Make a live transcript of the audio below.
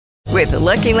With the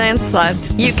Lucky Land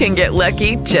Slots, you can get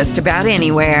lucky just about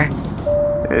anywhere.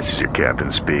 This is your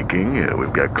captain speaking.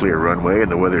 We've got clear runway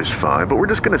and the weather's fine, but we're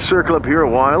just going to circle up here a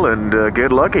while and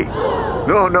get lucky.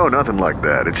 No, nothing like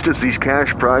that. It's just these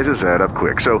cash prizes add up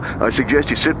quick. So I suggest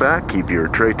you sit back, keep your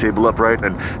tray table upright,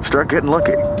 and start getting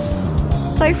lucky.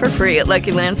 Play for free at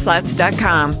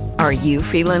LuckyLandSlots.com. Are you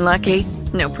feeling lucky?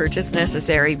 No purchase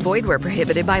necessary. Void where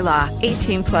prohibited by law.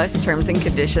 18 plus terms and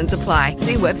conditions apply.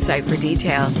 See website for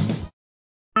details.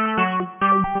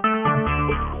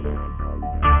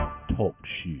 Talk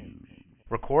shoes.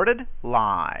 Recorded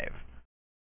live.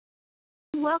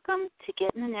 Welcome to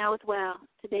Getting the Now with Wow.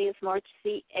 Today is March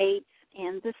the 8th,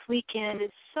 and this weekend is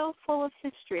so full of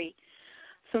history.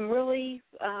 Some really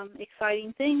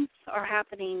exciting things are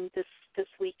happening this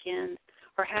weekend,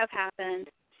 or have happened.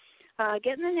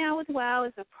 Getting the Now with Wow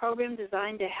is a program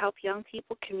designed to help young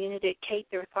people communicate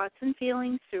their thoughts and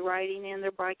feelings through writing and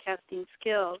their broadcasting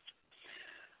skills,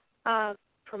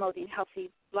 promoting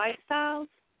healthy lifestyles,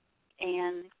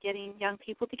 and getting young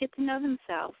people to get to know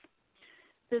themselves.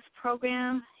 This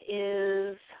program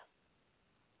is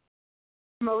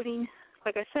promoting,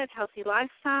 like I said, healthy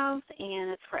lifestyles,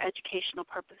 and it's for educational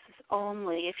purposes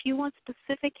only. If you want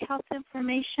specific health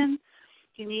information,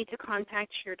 you need to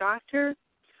contact your doctor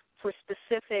for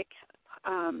specific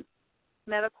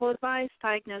medical advice,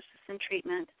 diagnosis, and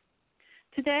treatment.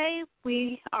 Today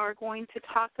we are going to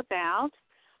talk about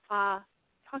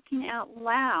talking out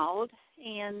loud,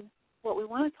 and what we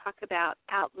want to talk about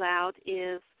out loud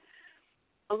is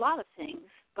a lot of things,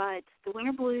 but the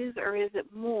winter blues, or is it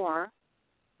more?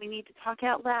 We need to talk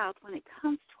out loud when it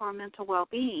comes to our mental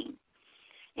well-being.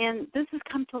 And this has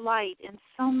come to light in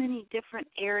so many different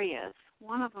areas,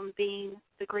 one of them being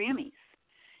the Grammys,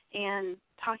 and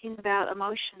talking about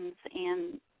emotions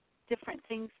and different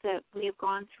things that we have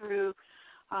gone through,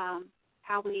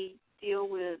 how we deal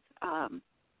with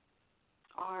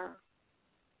our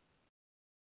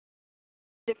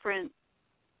different,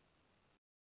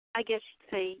 I guess you'd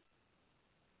say,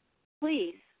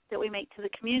 pleas that we make to the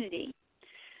community.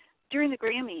 During the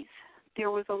Grammys, there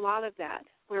was a lot of that,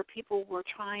 where people were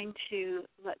trying to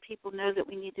let people know that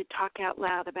we need to talk out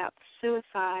loud about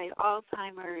suicide,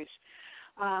 Alzheimer's.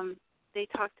 They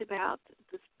talked about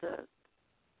the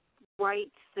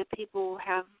rights that people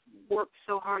have worked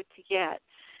so hard to get.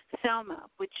 Selma,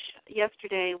 which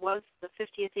yesterday was the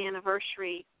 50th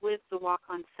anniversary with the Walk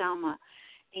on Selma,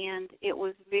 and it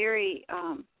was very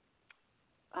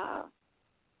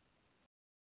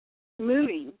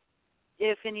moving.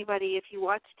 If you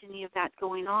watched any of that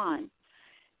going on.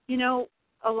 You know,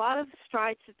 a lot of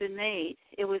strides have been made.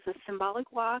 It was a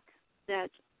symbolic walk that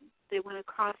they went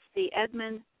across the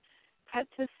Edmund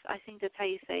Pettus, I think that's how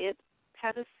you say it,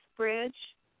 Pettus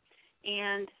Bridge,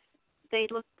 and they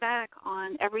looked back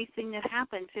on everything that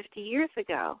happened 50 years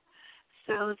ago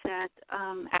so that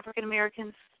African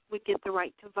Americans would get the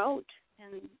right to vote.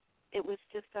 And it was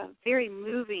just a very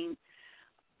moving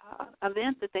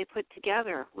event that they put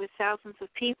together with thousands of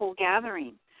people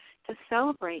gathering to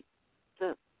celebrate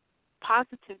the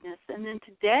positiveness. And then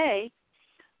today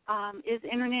is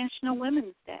International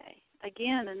Women's Day.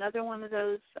 Again, another one of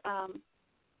those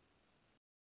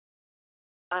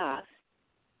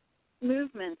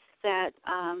movements that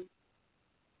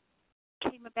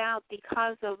came about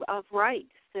because of rights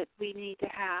that we need to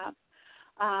have.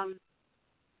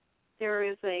 There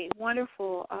is a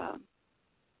wonderful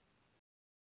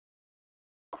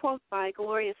quote by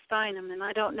Gloria Steinem, and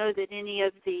I don't know that any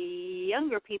of the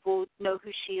younger people know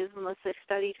who she is unless they've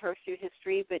studied her through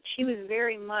history, but she was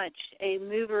very much a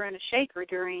mover and a shaker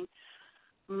during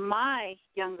my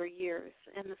younger years.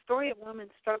 And the story of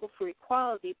women's struggle for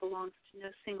equality belongs to no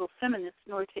single feminist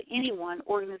nor to any one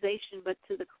organization, but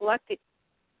to the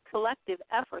collective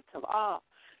efforts of all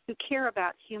who care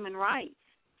about human rights.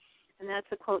 And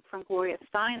that's a quote from Gloria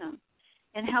Steinem.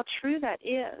 And how true that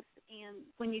is. And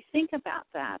when you think about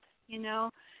that, you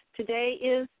know, today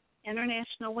is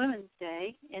International Women's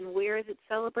Day, and where is it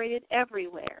celebrated?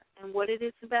 Everywhere. And what it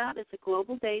is about is a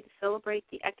global day to celebrate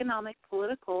the economic,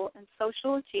 political, and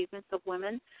social achievements of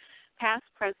women, past,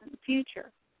 present, and future.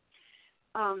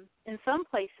 In some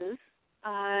places,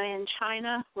 in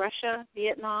China, Russia,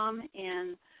 Vietnam,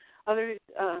 and other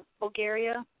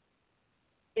Bulgaria,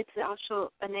 it's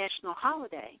also a national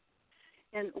holiday.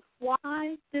 And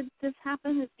why did this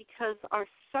happen is because our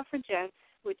suffragettes,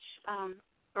 which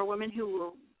are women who were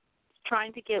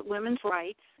trying to get women's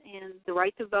rights and the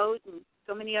right to vote and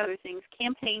so many other things,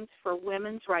 campaigns for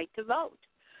women's right to vote.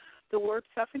 The word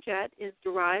suffragette is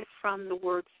derived from the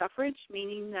word suffrage,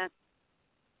 meaning that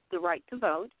the right to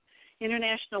vote,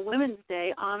 International Women's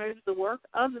Day honors the work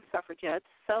of the suffragettes,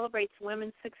 celebrates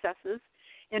women's successes,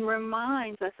 and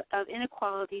reminds us of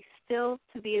inequality still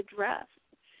to be addressed.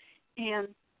 And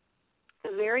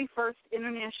the very first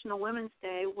International Women's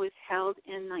Day was held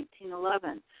in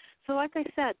 1911. So like I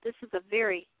said, this is a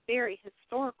very, very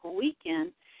historical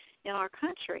weekend in our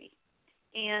country.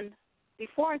 And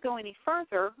before I go any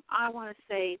further, I want to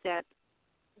say that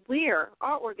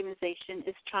our organization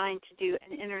is trying to do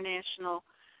an international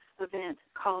event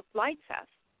called Light Fest.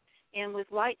 And with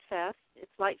Light Fest,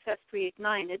 it's Light Fest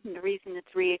Reignited, and the reason it's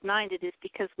reignited is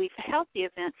because we've held the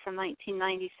event from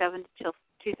 1997 until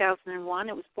 2001.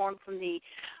 It was born from the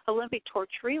Olympic torch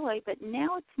relay, but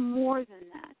now it's more than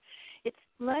that. It's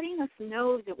letting us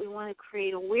know that we want to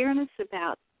create awareness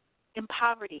about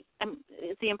poverty,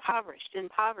 the impoverished and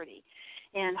poverty,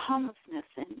 and homelessness,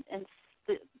 and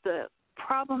the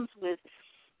problems with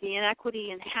the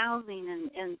inequity in housing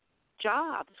and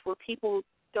jobs where people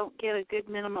don't get a good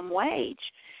minimum wage,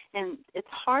 and it's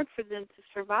hard for them to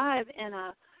survive in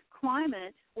a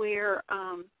climate where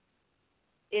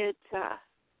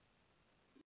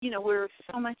where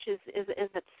so much is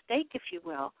at stake, if you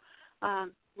will,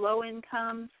 low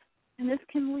incomes, and this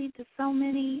can lead to so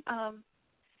many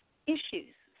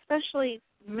issues, especially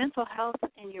mental health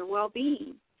and your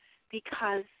well-being,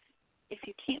 because if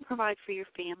you can't provide for your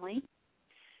family,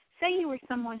 say you were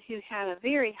someone who had a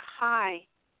very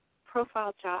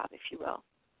high-profile job, if you will,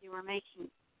 you were making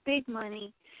big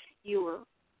money, you were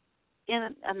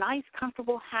in a nice,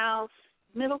 comfortable house,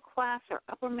 middle class or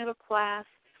upper middle class,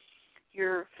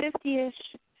 you're 50-ish,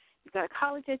 you've got a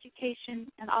college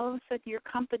education, and all of a sudden your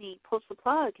company pulls the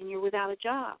plug and you're without a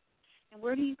job. And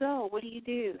where do you go? What do you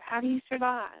do? How do you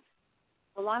survive?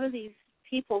 A lot of these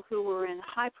people who were in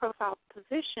high-profile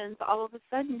positions all of a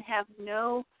sudden have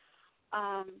no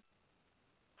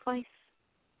place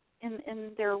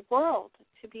in their world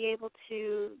to be able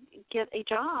to get a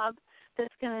job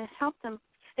that's going to help them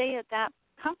stay at that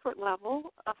comfort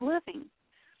level of living.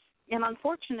 And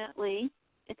unfortunately,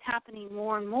 it's happening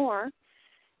more and more,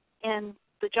 and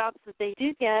the jobs that they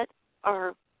do get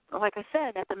are, like I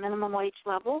said, at the minimum wage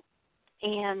level,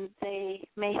 and they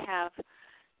may have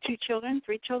 2 children,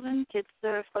 3 children, kids that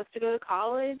are supposed to go to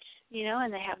college,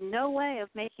 and they have no way of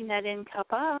making that income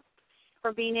up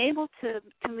or being able to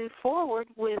move forward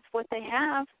with what they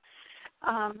have,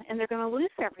 and they're going to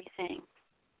lose everything.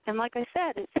 And like I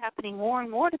said, it's happening more and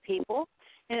more to people,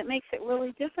 and it makes it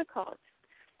really difficult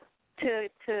to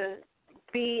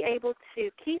be able to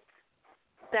keep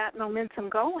that momentum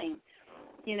going.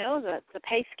 The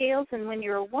pay scales, and when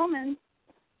you're a woman,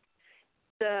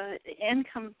 the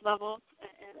income level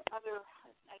and other,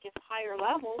 higher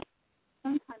levels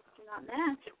sometimes do not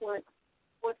match what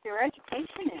their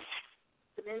education is.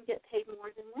 The men get paid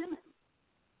more than women.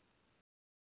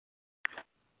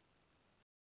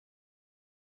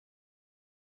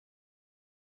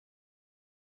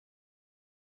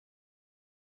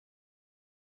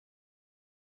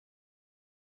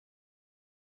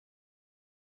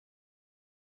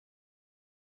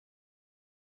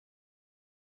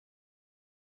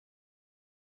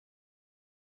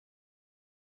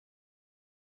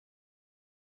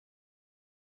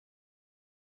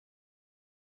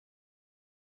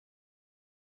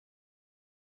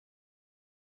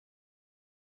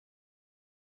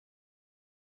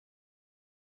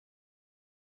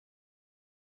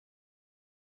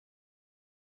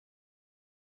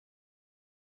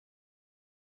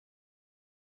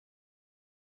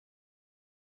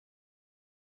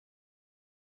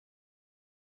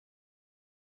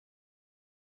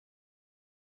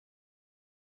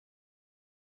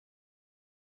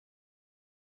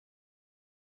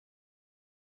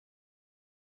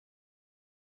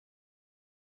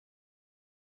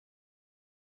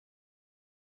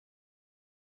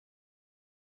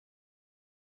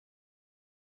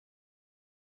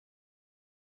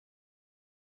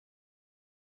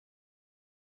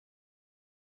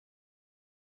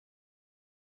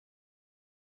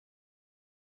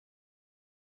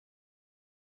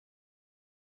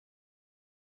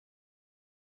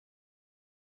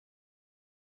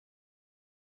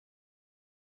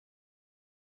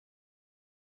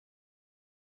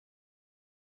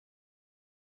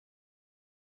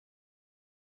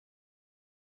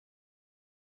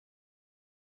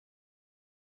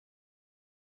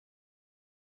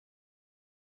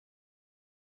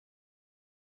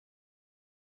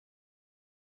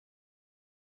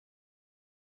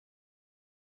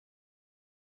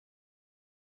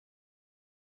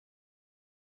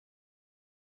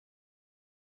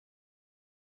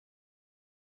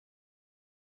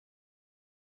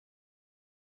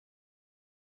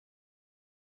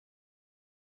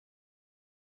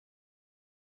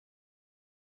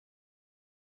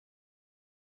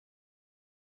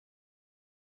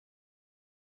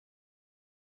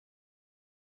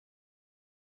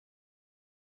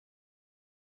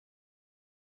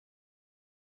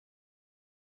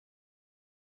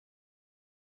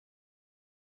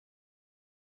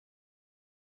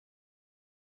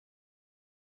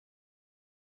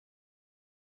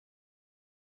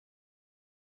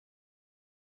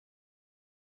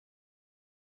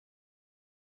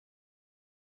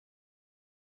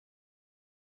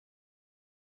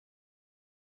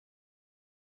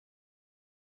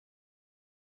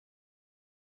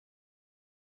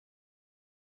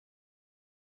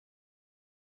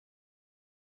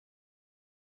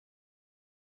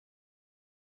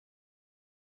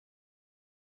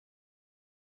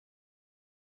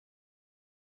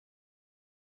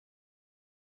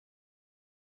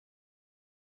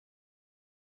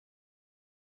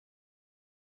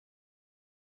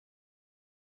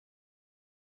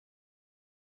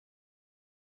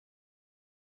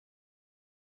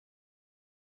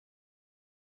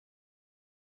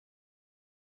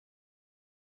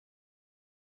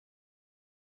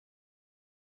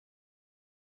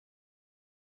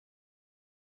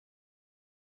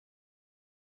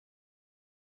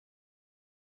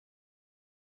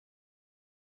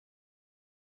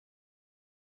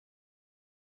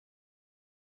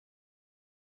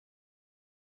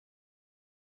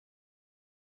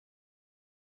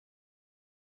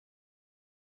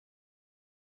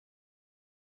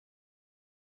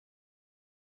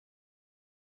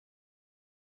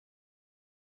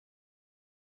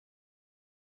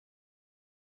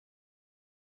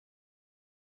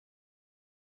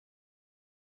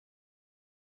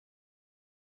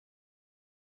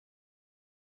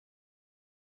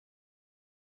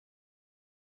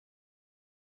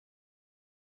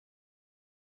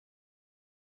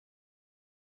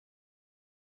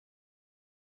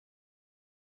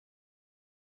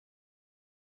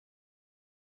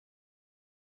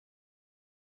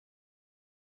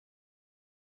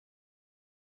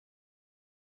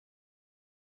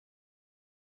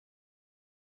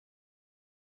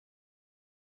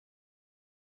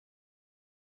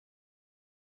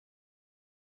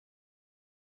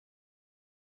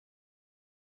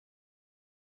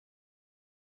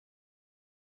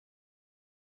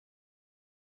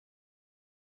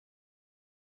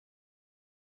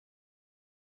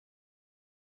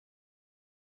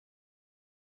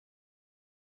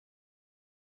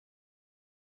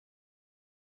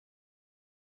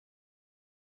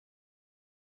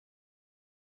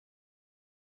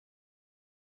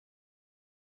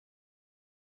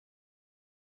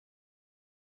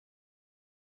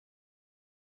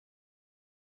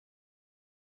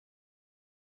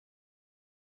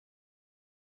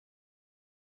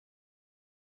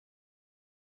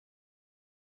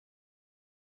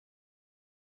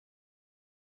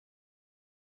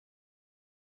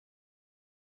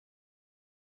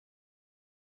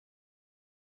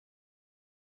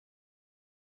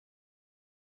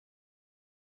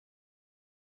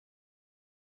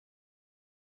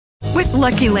 With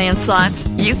Lucky Land Slots,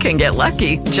 you can get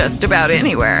lucky just about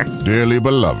anywhere. Dearly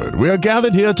beloved, we are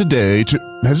gathered here today to...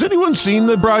 Has anyone seen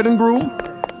the bride and groom?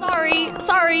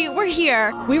 Sorry, we're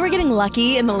here. We were getting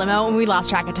lucky in the limo and we lost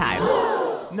track of time.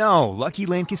 No, Lucky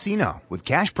Land Casino, with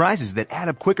cash prizes that add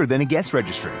up quicker than a guest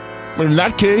registry. In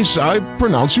that case, I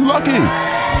pronounce you lucky.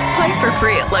 Play for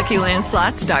free at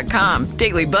LuckyLandSlots.com.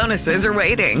 Daily bonuses are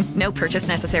waiting. No purchase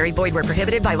necessary. Void where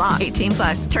prohibited by law.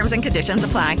 18+. Terms and conditions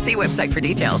apply. See website for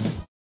details.